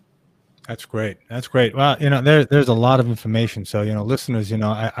 That's great. That's great. Well, there's a lot of information. So, listeners,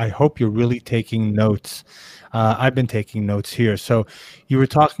 I hope you're really taking notes. I've been taking notes here. So you were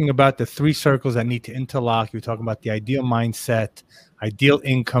talking about the 3 circles that need to interlock. You were talking about the ideal mindset, ideal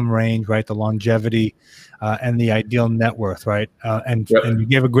income range, right? The longevity, and the ideal net worth, right? And you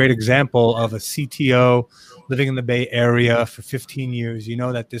gave a great example of a CTO living in the Bay Area for 15 years. You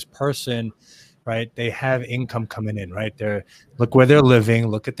know that this person, right, they have income coming in, right? Look where they're living,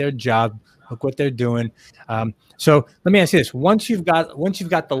 look at their job, look what they're doing. So let me ask you this: once you've got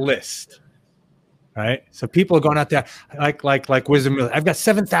the list, right? So people are going out there like Wisdom. I've got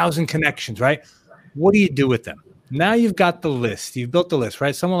 7,000 connections, right? What do you do with them? Now you've got the list. You've built the list,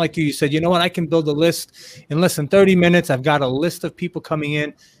 right? Someone like you said, you know what? I can build a list in less than 30 minutes. I've got a list of people coming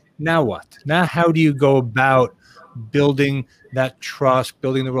in. Now what? Now how do you go about building that trust,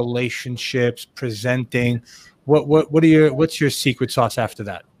 building the relationships, presenting? What's your secret sauce after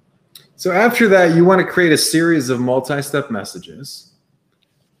that? So after that, you want to create a series of multi-step messages.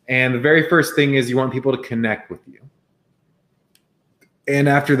 And the very first thing is you want people to connect with you. And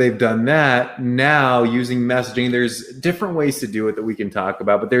after they've done that, now using messaging, there's different ways to do it that we can talk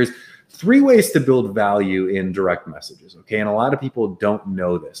about, but there's 3 ways to build value in direct messages, okay? And a lot of people don't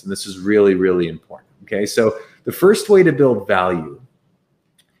know this, and this is really, really important, okay? So the first way to build value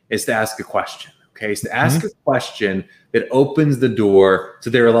is to ask a question, okay? So to ask a question that opens the door to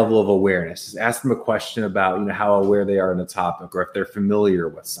their level of awareness. Just ask them a question about, how aware they are in a topic, or if they're familiar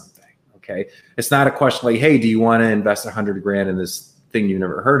with something, okay? It's not a question like, hey, do you want to invest 100 grand in this thing you've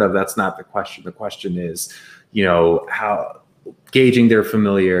never heard of? That's not the question. The question is, how gauging their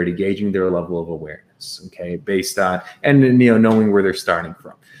familiarity, gauging their level of awareness, okay, based on, and knowing where they're starting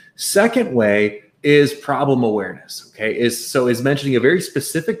from. Second way is problem awareness, okay, is mentioning a very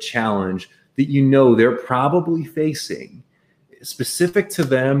specific challenge that they're probably facing, specific to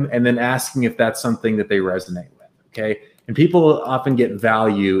them, and then asking if that's something that they resonate with, okay? And people often get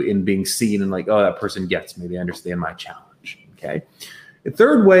value in being seen and like, oh, that person gets me, they understand my challenge, okay? The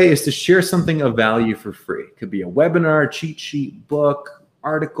third way is to share something of value for free. It could be a webinar, cheat sheet, book,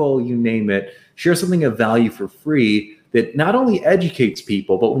 article, you name it. Share something of value for free that not only educates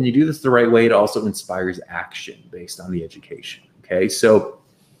people, but when you do this the right way, it also inspires action based on the education, okay? So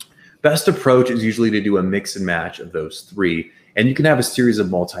Best approach is usually to do a mix and match of those three, and you can have a series of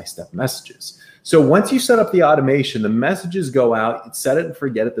multi-step messages. So once you set up the automation, the messages go out, set it and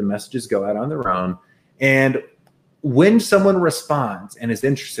forget it, the messages go out on their own. And when someone responds and is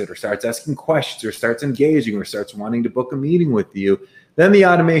interested or starts asking questions or starts engaging or starts wanting to book a meeting with you, then the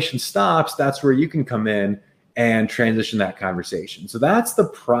automation stops. That's where you can come in and transition that conversation. So that's the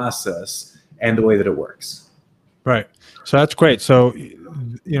process and the way that it works. Right. So that's great. So,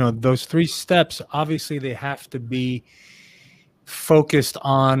 you know, those three steps, obviously they have to be focused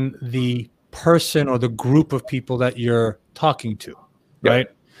on the person or the group of people that you're talking to, right?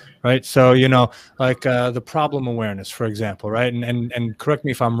 Yep. Right. So, you know, like the problem awareness, for example, right? And correct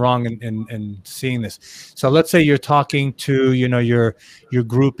me if I'm wrong in seeing this. So let's say you're talking to, you know, your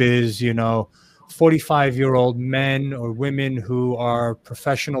group is, you know, 45-year-old men or women who are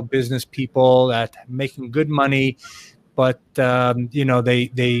professional business people that making good money, but, you know,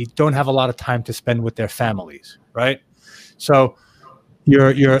 they don't have a lot of time to spend with their families, right? So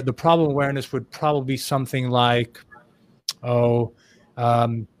the problem awareness would probably be something like, oh,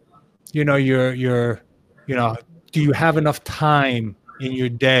 you know, you know, do you have enough time in your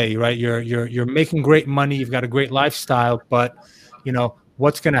day, right? You're making great money, you've got a great lifestyle, but, you know,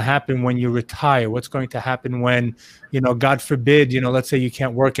 what's going to happen when you retire? What's going to happen when, you know, God forbid, you know, let's say you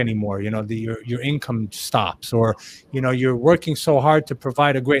can't work anymore, you know, your income stops, or, you know, you're working so hard to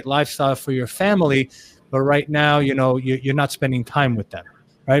provide a great lifestyle for your family, but right now, you know, you're not spending time with them,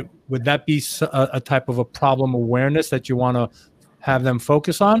 right? Would that be a type of a problem awareness that you want to have them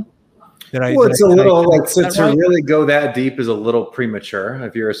focus on? Well, it's a little like, to really go that deep is a little premature.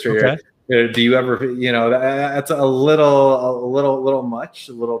 If you're a straight, okay. Do you ever, you know, that's a little much,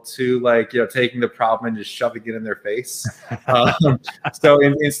 a little too, like, you know, taking the problem and just shoving it in their face. So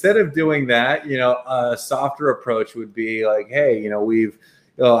instead of doing that, you know, a softer approach would be like, hey, you know,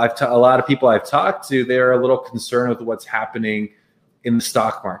 a lot of people I've talked to, they're a little concerned with what's happening in the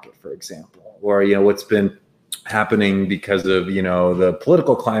stock market, for example, or, you know, what's been happening because of, you know, the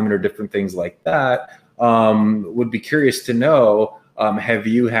political climate or different things like that. Would be curious to know, have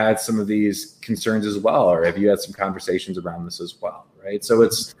you had some of these concerns as well, or have you had some conversations around this as well, right? So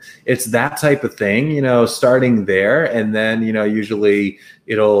it's that type of thing, you know, starting there, and then, you know, usually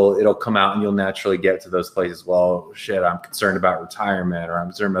it'll come out and you'll naturally get to those places. Well, shit, I'm concerned about retirement, or I'm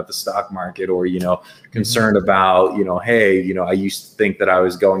concerned about the stock market, or, you know, concerned about, you know, hey, you know, I used to think that I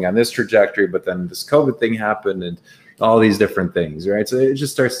was going on this trajectory, but then this COVID thing happened, and all these different things, right? So it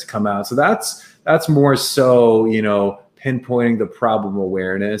just starts to come out. So that's more so, you know, pinpointing the problem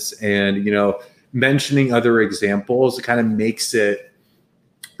awareness, and, you know, mentioning other examples kind of makes it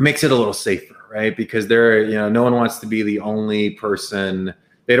a little safer, right? Because you know, no one wants to be the only person.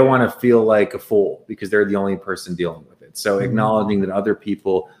 They don't want to feel like a fool because they're the only person dealing with it. So acknowledging that other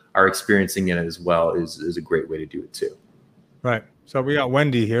people are experiencing it as well is a great way to do it too. Right. So we got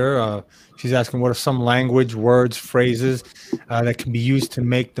Wendy here. She's asking, what are some language, words, phrases that can be used to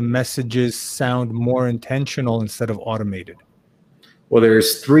make the messages sound more intentional instead of automated? Well,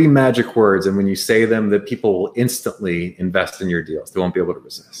 there's 3 magic words, and when you say them, that people will instantly invest in your deals. They won't be able to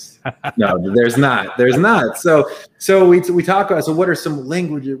resist. No, there's not. There's not. So we talk about, so what are some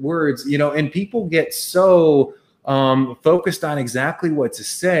language words, you know, and people get so focused on exactly what to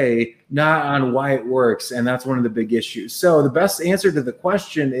say, not on why it works. And that's one of the big issues. So the best answer to the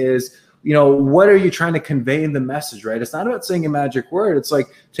question is, you know, what are you trying to convey in the message, right? It's not about saying a magic word. It's like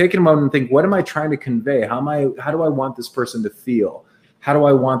taking a moment and think, what am I trying to convey? How do I want this person to feel? How do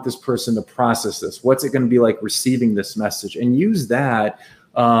I want this person to process this? What's it going to be like receiving this message? And use that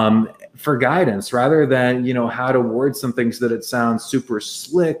for guidance, rather than, you know, how to word something so that it sounds super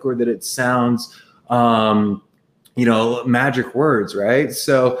slick, or that it sounds, you know, magic words, right?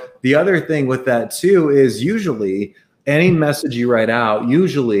 So the other thing with that too is, usually any message you write out,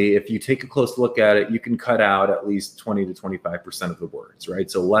 usually if you take a close look at it, you can cut out at least 20 to 25% of the words,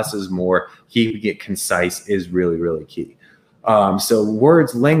 right? So less is more. Keeping it concise is really, really key. So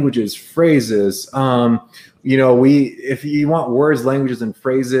words, languages, phrases, you know, if you want words, languages, and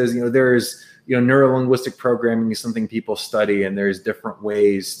phrases, you know, there's, you know, neuro-linguistic programming is something people study, and there's different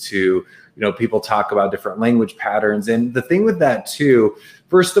ways to, you know, people talk about different language patterns. And the thing with that too,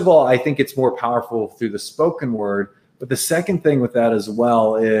 first of all, I think it's more powerful through the spoken word. But the second thing with that as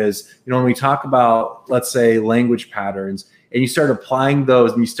well is, you know, when we talk about, let's say, language patterns, and you start applying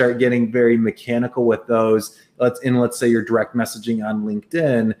those and you start getting very mechanical with those, let's say you're direct messaging on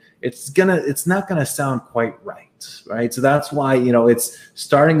LinkedIn, it's not gonna sound quite right? So that's why, you know, it's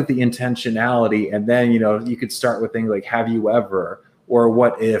starting with the intentionality, and then, you know, you could start with things like, have you ever, or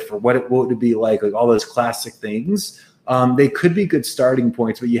what if, or what would it be like all those classic things. they could be good starting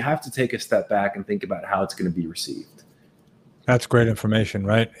points, but you have to take a step back and think about how it's going to be received. That's great information,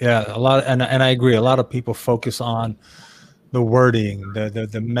 right? Yeah, a lot, and I agree. A lot of people focus on the wording,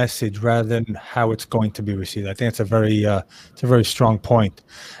 the message, rather than how it's going to be received. I think it's a very strong point.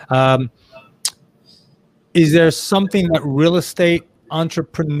 Is there something that real estate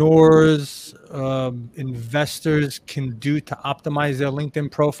entrepreneurs, investors can do to optimize their LinkedIn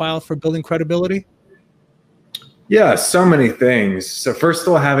profile for building credibility? Yeah, so many things. So first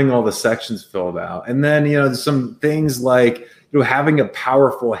of all, having all the sections filled out, and then there's some things like having a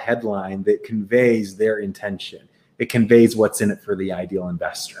powerful headline that conveys their intention. It conveys what's in it for the ideal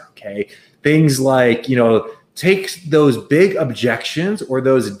investor. Okay, things like take those big objections or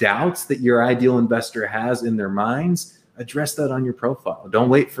those doubts that your ideal investor has in their minds. Address that on your profile. Don't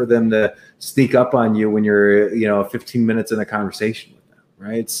wait for them to sneak up on you when you're 15 minutes in a conversation with them.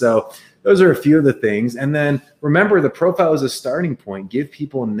 Right, so those are a few of the things. And then remember, the profile is a starting point. Give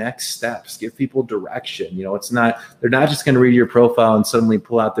people next steps. Give people direction. They're not just going to read your profile and suddenly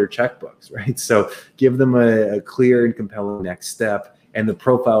pull out their checkbooks, right? So give them a clear and compelling next step. And the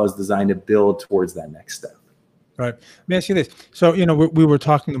profile is designed to build towards that next step. Right. Let me ask you this. So, we were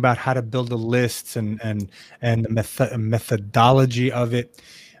talking about how to build the lists and the methodology of it.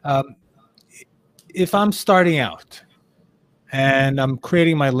 If I'm starting out, and I'm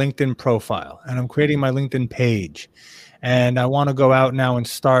creating my LinkedIn profile and I'm creating my LinkedIn page, and I want to go out now and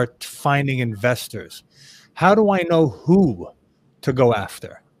start finding investors, how do I know who to go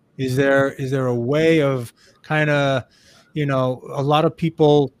after? Is there a way of kind of, a lot of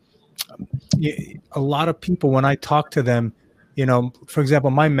people, when I talk to them, for example,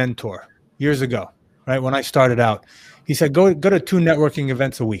 my mentor years ago, right, when I started out, he said, go to 2 networking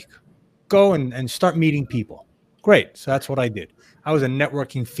events a week, go and start meeting people. Great. So that's what I did. I was a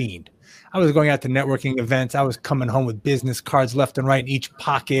networking fiend. I was going out to networking events. I was coming home with business cards left and right in each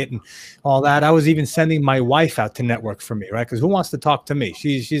pocket and all that. I was even sending my wife out to network for me, right? Because who wants to talk to me?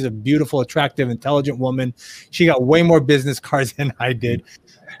 She's a beautiful, attractive, intelligent woman. She got way more business cards than I did.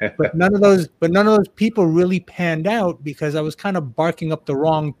 But none of those people really panned out because I was kind of barking up the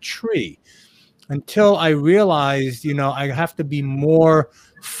wrong tree. Until I realized, I have to be more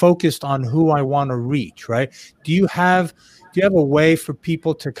focused on who I want to reach, right? Do you have a way for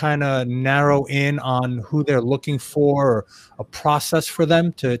people to kind of narrow in on who they're looking for, or a process for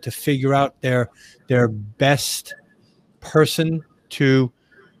them to figure out their best person to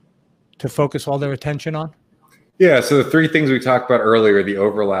focus all their attention on? Yeah, so the 3 things we talked about earlier, the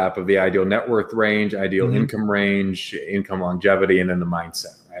overlap of the ideal net worth range, ideal income range, income longevity, and then the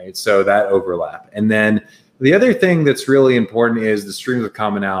mindset, right? So that overlap. And then the other thing that's really important is the streams of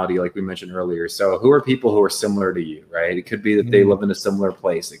commonality, like we mentioned earlier. So who are people who are similar to you, right? It could be that they live in a similar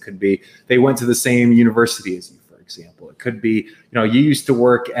place. It could be they went to the same university as you, for example. It could be, you used to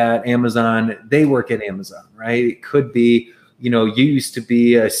work at Amazon, they work at Amazon, right? It could be, you used to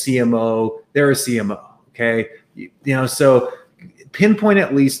be a CMO, they're a CMO, okay? So pinpoint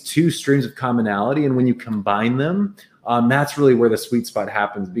at least 2 streams of commonality, and when you combine them, that's really where the sweet spot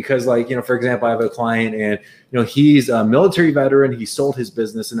happens. Because, for example, I have a client, and he's a military veteran. He sold his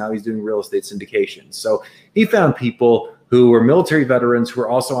business, and now he's doing real estate syndication. So he found people who were military veterans who are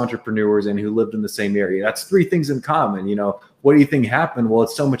also entrepreneurs and who lived in the same area. That's 3 things in common. What do you think happened? Well,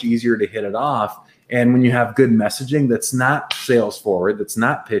 it's so much easier to hit it off. And when you have good messaging that's not sales forward, that's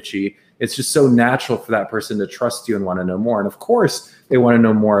not pitchy, it's just so natural for that person to trust you and want to know more. And of course, they want to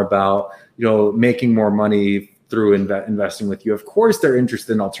know more about, making more money through investing with you. Of course, they're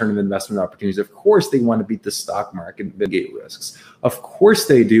interested in alternative investment opportunities. Of course, they want to beat the stock market and mitigate risks. Of course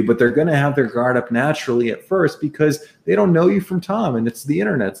they do, but they're going to have their guard up naturally at first because they don't know you from Tom, and it's the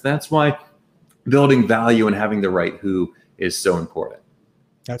internet. So that's why building value and having the right who is so important.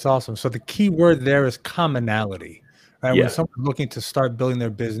 That's awesome. So the key word there is commonality. Right? Yeah. When someone's looking to start building their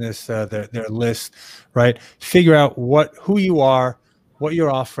business, their list, right? Figure out who you are, what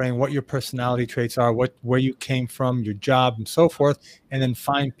you're offering, what your personality traits are, where you came from, your job, and so forth, and then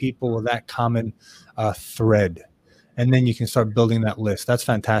find people with that common thread. And then you can start building that list. That's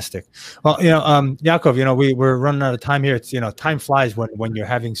fantastic. Well, Yaakov, we're running out of time here. It's, time flies when you're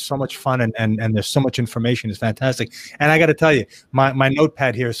having so much fun and there's so much information. It's fantastic. And I got to tell you, my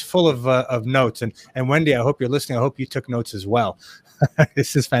notepad here is full of notes. And Wendy, I hope you're listening. I hope you took notes as well.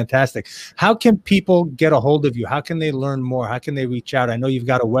 This is fantastic. How can people get a hold of you? How can they learn more? How can they reach out? I know you've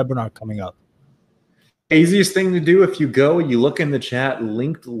got a webinar coming up. Easiest thing to do, if you look in the chat,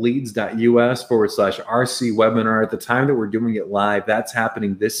 linkedleads.us/RC webinar. At the time that we're doing it live, that's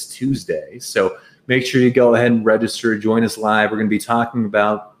happening this Tuesday. So make sure you go ahead and register, join us live. We're going to be talking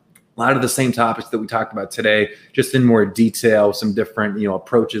about a lot of the same topics that we talked about today, just in more detail, some different,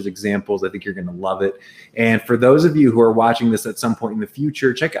 approaches, examples. I think you're going to love it. And for those of you who are watching this at some point in the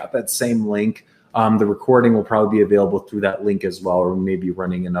future, check out that same link. The recording will probably be available through that link as well, or we may be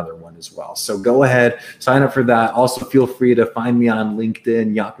running another one as well. So go ahead, sign up for that. Also, feel free to find me on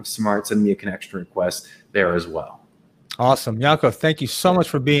LinkedIn, Yaakov Smart, send me a connection request there as well. Awesome. Yaakov, thank you so much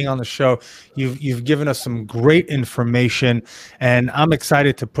for being on the show. You've given us some great information, and I'm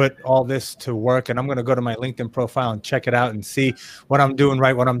excited to put all this to work. And I'm going to go to my LinkedIn profile and check it out and see what I'm doing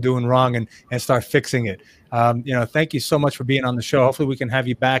right, what I'm doing wrong, and start fixing it. Thank you so much for being on the show. Hopefully we can have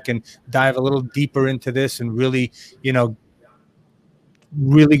you back and dive a little deeper into this and really,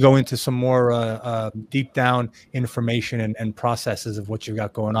 really go into some more deep down information and processes of what you've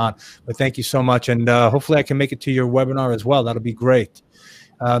got going on. But thank you so much. And hopefully I can make it to your webinar as well. That'll be great.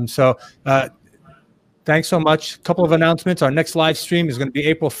 Thanks so much. A couple of announcements. Our next live stream is going to be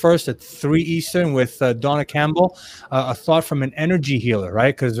April 1st at 3 Eastern with Donna Campbell, a thought from an energy healer,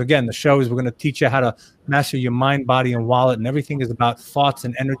 right? Because again, the show is we're going to teach you how to master your mind, body, and wallet, and everything is about thoughts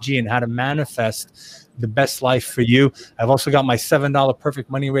and energy and how to manifest the best life for you. I've also got my $7 perfect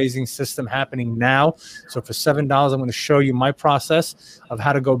money raising system happening now. So for $7, I'm going to show you my process of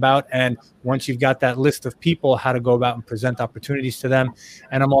how to go about. And once you've got that list of people, how to go about and present opportunities to them.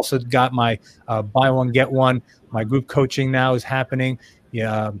 And I'm also got my buy one, get one. My group coaching now is happening.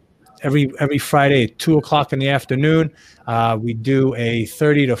 Every Friday at 2 o'clock in the afternoon. We do a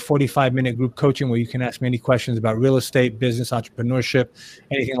 30 to 45 minute group coaching where you can ask me any questions about real estate, business, entrepreneurship,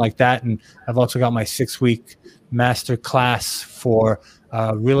 anything like that. And I've also got my 6-week master class for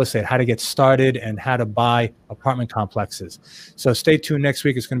real estate, how to get started and how to buy apartment complexes. So stay tuned next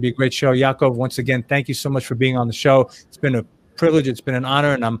week. It's going to be a great show. Yaakov, once again, thank you so much for being on the show. It's been a privilege. It's been an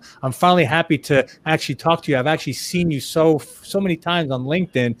honor, and I'm finally happy to actually talk to you. I've actually seen you so many times on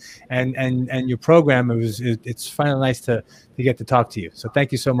LinkedIn and your program. It's finally nice to get to talk to you. So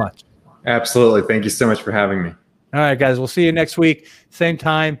thank you so much. Absolutely. Thank you so much for having me. All right, guys. We'll see you next week. Same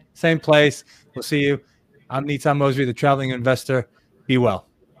time, same place. We'll see you. I'm Nitzan Mosry, the Traveling Investor. Be well.